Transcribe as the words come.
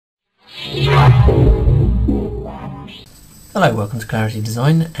Hello, welcome to Clarity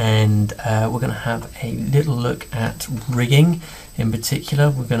Design, and we're going to have a little look at rigging. In particular,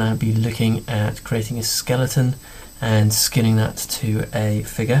 we're going to be looking at creating a skeleton and skinning that to a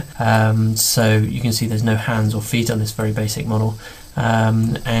figure. So you can see there's no hands or feet on this very basic model.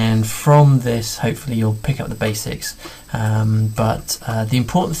 And from this, hopefully you'll pick up the basics. But the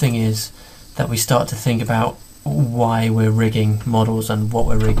important thing is that we start to think about why we're rigging models and what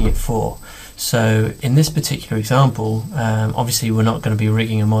we're rigging it for. So in this particular example, obviously we're not going to be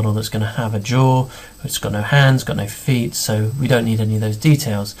rigging a model that's going to have a jaw, it's got no hands, got no feet, so we don't need any of those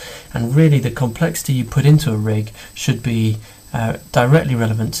details. And really the complexity you put into a rig should be directly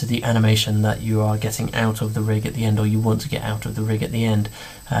relevant to the animation that you are getting out of the rig at the end, or you want to get out of the rig at the end.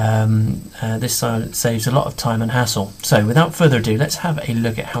 This saves a lot of time and hassle. So without further ado, let's have a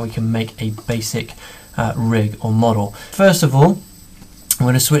look at how we can make a basic rig or model. First of all, I'm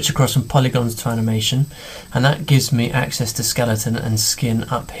going to switch across from polygons to animation, and that gives me access to skeleton and skin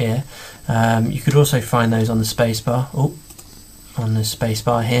up here. You could also find those on the spacebar, on the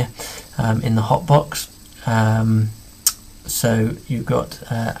spacebar here, in the hotbox. So you've got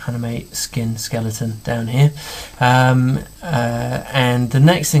animate, skin, skeleton down here. And the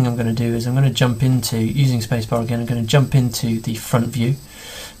next thing I'm going to do is I'm going to jump into, using spacebar again, I'm going to jump into the front view.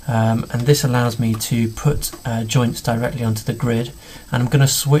 And this allows me to put joints directly onto the grid, and I'm going to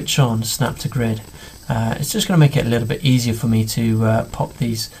switch on snap to grid. It's just going to make it a little bit easier for me to pop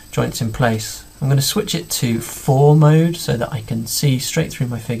these joints in place. I'm going to switch it to 4 mode so that I can see straight through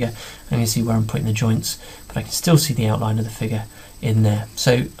my figure. I can see where I'm putting the joints, but I can still see the outline of the figure in there.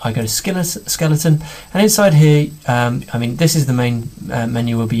 So I go to skeleton, and inside here, I mean, this is the main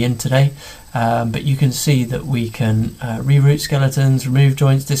menu we'll be in today, but you can see that we can reroute skeletons, remove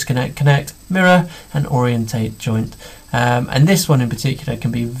joints, disconnect, connect, mirror, and orientate joint. And this one in particular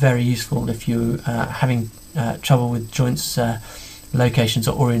can be very useful if you're having trouble with joints locations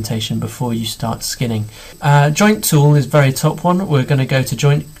or orientation before you start skinning. Joint tool is very top one. We're going to go to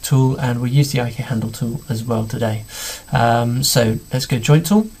joint tool, and we'll use the IK handle tool as well today. So let's go joint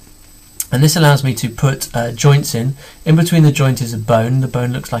tool, and this allows me to put joints in. In between the joint is a bone. The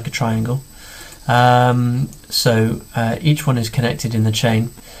bone looks like a triangle. So each one is connected in the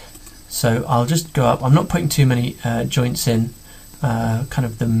chain. So I'll just go up. I'm not putting too many joints in. Kind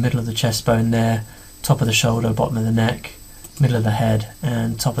of the middle of the chest bone there, top of the shoulder, bottom of the neck, middle of the head,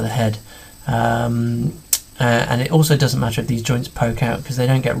 and top of the head. And it also doesn't matter if these joints poke out because they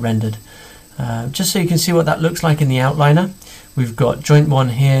don't get rendered. Just so you can see what that looks like in the outliner, we've got joint 1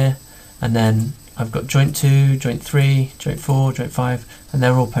 here, and then I've got joint 2, joint 3, joint 4, joint 5, and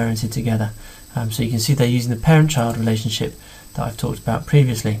they're all parented together. So you can see they're using the parent-child relationship that I've talked about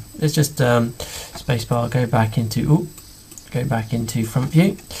previously. Let's just spacebar, go back into front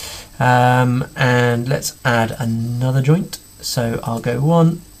view, and let's add another joint. So I'll go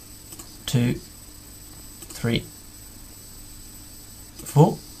 1, 2, 3,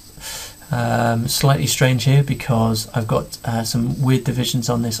 4. Slightly strange here because I've got some weird divisions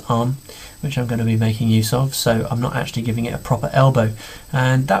on this arm, which I'm going to be making use of, so I'm not actually giving it a proper elbow,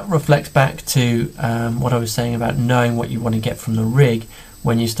 and that reflects back to what I was saying about knowing what you want to get from the rig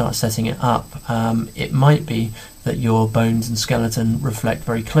when you start setting it up. It might be that your bones and skeleton reflect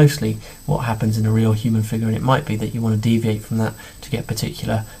very closely what happens in a real human figure, and it might be that you want to deviate from that to get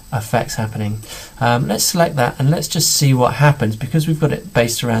particular effects happening. Let's select that, and let's just see what happens. Because we've got it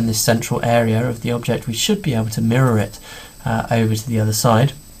based around this central area of the object, we should be able to mirror it over to the other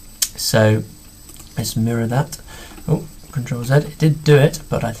side. So let's mirror that. Control Z, it did do it,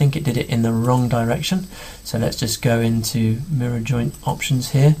 but I think it did it in the wrong direction. So let's just go into mirror joint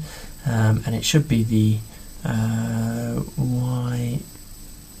options here, and it should be the Y,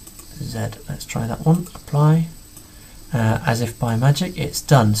 Z. Let's try that one. Apply. As if by magic, it's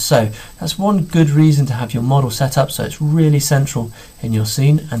done. So that's one good reason to have your model set up so it's really central in your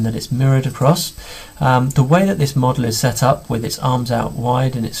scene and that it's mirrored across. The way that this model is set up, with its arms out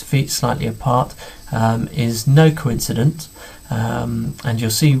wide and its feet slightly apart, is no coincidence. And you'll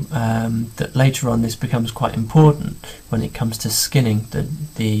see that later on this becomes quite important when it comes to skinning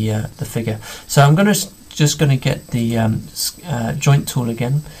the figure. So I'm just going to get the joint tool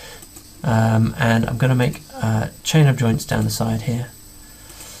again, and I'm going to make a chain of joints down the side here.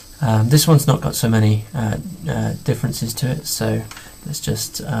 This one's not got so many differences to it, so let's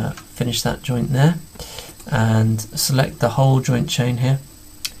just finish that joint there and select the whole joint chain here,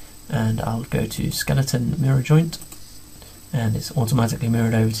 and I'll go to skeleton mirror joint, and it's automatically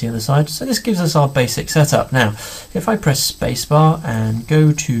mirrored over to the other side. So this gives us our basic setup. Now if I press spacebar and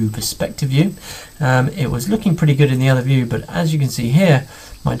go to perspective view, it was looking pretty good in the other view, but as you can see here,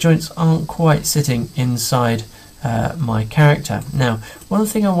 my joints aren't quite sitting inside my character. Now one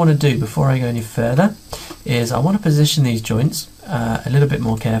thing I want to do before I go any further is I want to position these joints a little bit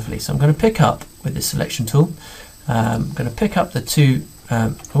more carefully. So I'm going to pick up with the selection tool, I'm going to pick up the two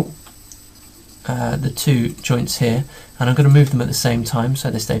joints here, and I'm going to move them at the same time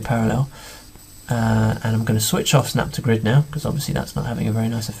so they stay parallel, and I'm going to switch off snap to grid now because obviously that's not having a very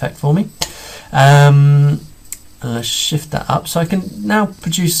nice effect for me. And let's shift that up so I can now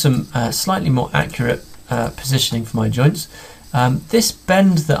produce some slightly more accurate positioning for my joints. This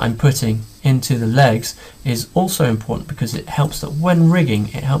bend that I'm putting into the legs is also important because it helps that when rigging,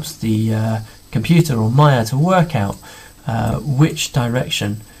 it helps the computer or Maya to work out which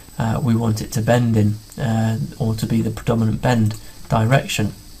direction we want it to bend in, or to be the predominant bend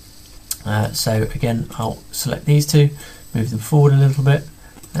direction. So again, I'll select these two, move them forward a little bit,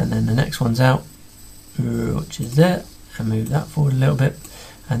 and then the next one's out, which is there, and move that forward a little bit,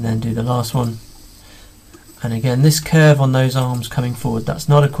 and then do the last one. And again, this curve on those arms coming forward, that's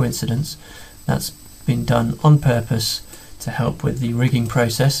not a coincidence. That's been done on purpose to help with the rigging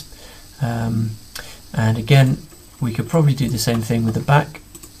process. And again, we could probably do the same thing with the back.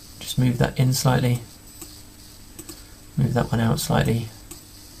 Just move that in slightly, move that one out slightly,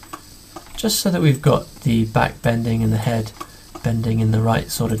 just so that we've got the back bending and the head bending in the right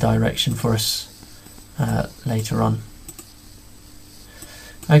sort of direction for us later on.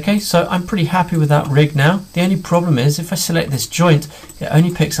 Okay, so I'm pretty happy with that rig now. The only problem is if I select this joint, it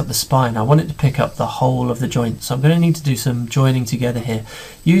only picks up the spine. I want it to pick up the whole of the joint, so I'm going to need to do some joining together here.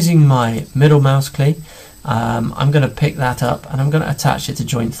 Using my middle mouse click, I'm going to pick that up and I'm going to attach it to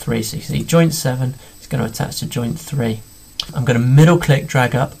joint 3. So you see joint 7 is going to attach to joint 3. I'm going to middle click,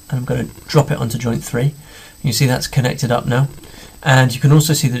 drag up, and I'm going to drop it onto joint 3. You see that's connected up now, and you can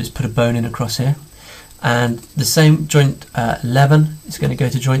also see that it's put a bone in across here. And the same joint 11 is going to go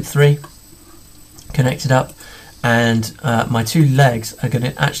to joint 3, connected up, and my two legs are going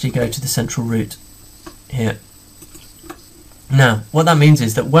to actually go to the central root here. Now what that means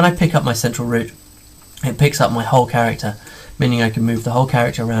is that when I pick up my central root, it picks up my whole character, meaning I can move the whole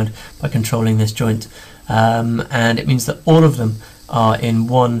character around by controlling this joint, and it means that all of them are in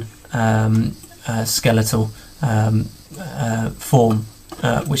one skeletal form,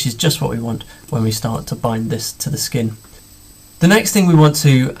 which is just what we want when we start to bind this to the skin. The next thing we want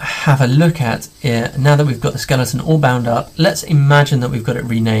to have a look at, now that we've got the skeleton all bound up, let's imagine that we've got it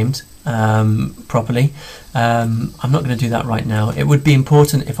renamed properly. I'm not going to do that right now. It would be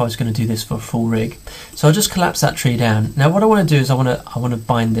important if I was going to do this for a full rig. So I'll just collapse that tree down. Now what I want to do is I want to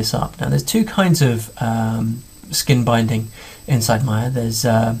bind this up. Now there's two kinds of skin binding inside Maya. There's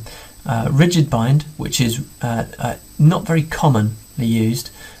rigid bind, which is not very commonly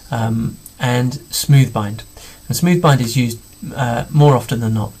used, and smooth bind. And smooth bind is used more often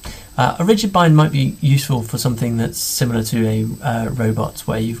than not. A rigid bind might be useful for something that's similar to a robot,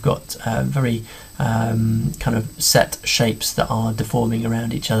 where you've got very kind of set shapes that are deforming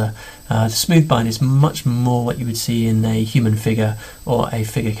around each other. The smooth bind is much more what you would see in a human figure or a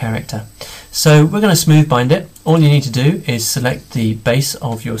figure character. So we're going to smooth bind it. All you need to do is select the base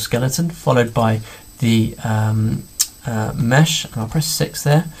of your skeleton, followed by the mesh, and I'll press 6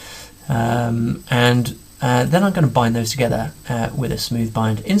 there, and then I'm going to bind those together with a smooth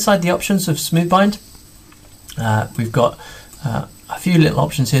bind. Inside the options of smooth bind, we've got a few little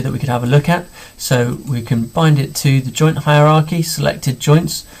options here that we could have a look at. So we can bind it to the joint hierarchy, selected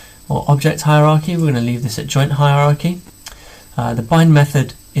joints, or object hierarchy. We're going to leave this at joint hierarchy. The bind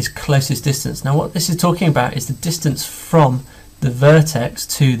method is closest distance. Now what this is talking about is the distance from the vertex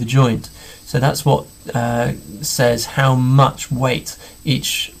to the joint. So that's what says how much weight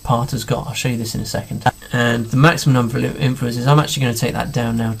each part has got. I'll show you this in a second. And the maximum number of influences, I'm actually going to take that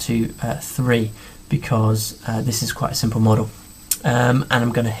down now to 3, because this is quite a simple model. And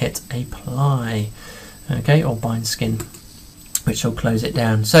I'm going to hit apply, okay, or bind skin, which will close it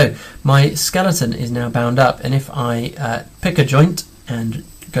down. So my skeleton is now bound up, and if I pick a joint and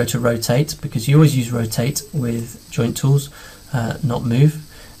go to rotate, because you always use rotate with joint tools, not move,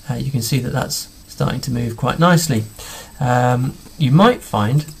 you can see that that's starting to move quite nicely. You might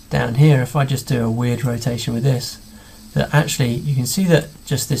find down here, if I just do a weird rotation with this, that actually you can see that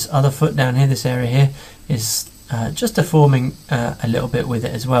just this other foot down here, this area here, is just deforming a little bit with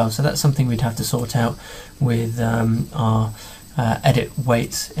it as well. So that's something we'd have to sort out with our edit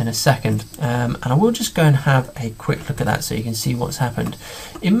weights in a second. And I will just go and have a quick look at that so you can see what's happened.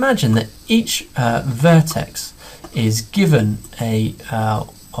 Imagine that each vertex is given a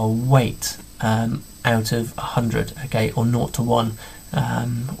weight out of 100, okay, or 0 to 1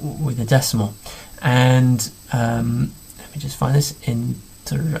 with a decimal. And let me just find this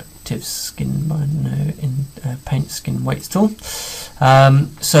interactive skin paint skin weights tool.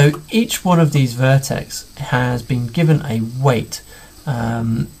 So each one of these vertex has been given a weight.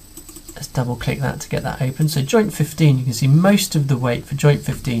 Let's double click that to get that open. So joint 15, you can see most of the weight for joint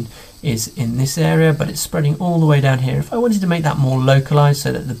 15 is in this area, but it's spreading all the way down here. If I wanted to make that more localized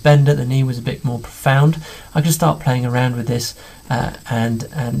so that the bend at the knee was a bit more profound, I could start playing around with this and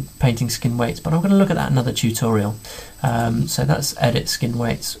painting skin weights, but I'm going to look at that in another tutorial. So that's edit skin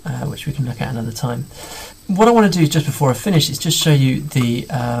weights, which we can look at another time. What I want to do just before I finish is just show you the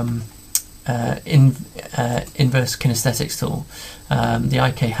inverse kinesthetics tool, the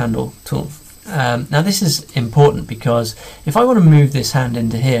IK handle tool. Now this is important because if I want to move this hand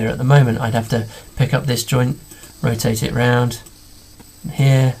into here, at the moment I'd have to pick up this joint, rotate it round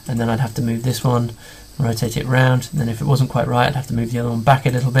here, and then I'd have to move this one, rotate it round, and then if it wasn't quite right I'd have to move the other one back a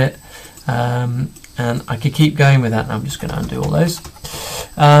little bit, and I could keep going with that. And I'm just going to undo all those.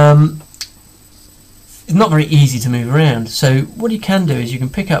 It's not very easy to move around, so what you can do is you can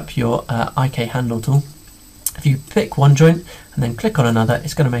pick up your IK handle tool. If you pick one joint and then click on another,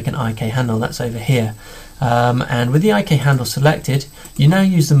 it's going to make an IK handle. That's over here. And with the IK handle selected, you now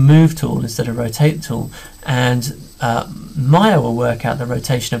use the move tool instead of rotate tool, and Maya will work out the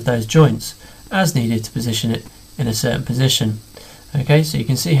rotation of those joints as needed to position it in a certain position. Okay, so you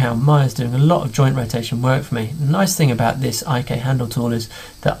can see how Maya's doing a lot of joint rotation work for me. The nice thing about this IK handle tool is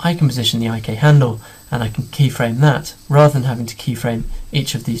that I can position the IK handle and I can keyframe that rather than having to keyframe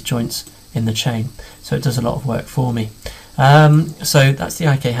each of these joints in the chain. So it does a lot of work for me. So that's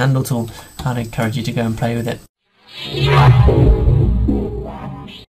the IK handle tool. I'd encourage you to go and play with it.